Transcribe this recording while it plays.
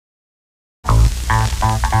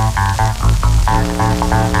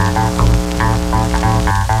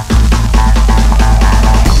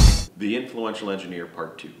Influential Engineer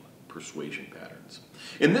Part 2, Persuasion Patterns.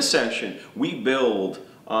 In this section, we build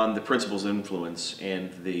on the principles of influence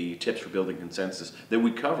and the tips for building consensus that we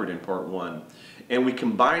covered in Part 1, and we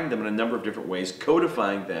combine them in a number of different ways,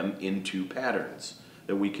 codifying them into patterns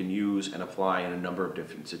that we can use and apply in a number of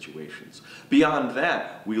different situations. Beyond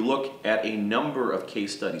that, we look at a number of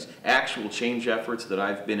case studies, actual change efforts that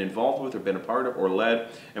I've been involved with or been a part of or led,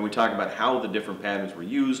 and we talk about how the different patterns were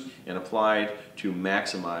used and applied to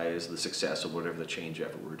maximize the success of whatever the change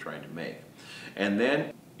effort we were trying to make. And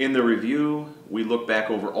then in the review, we look back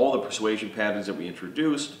over all the persuasion patterns that we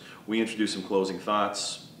introduced. We introduce some closing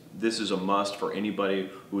thoughts. This is a must for anybody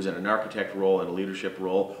who's in an architect role and a leadership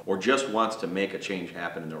role or just wants to make a change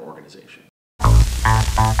happen in their organization.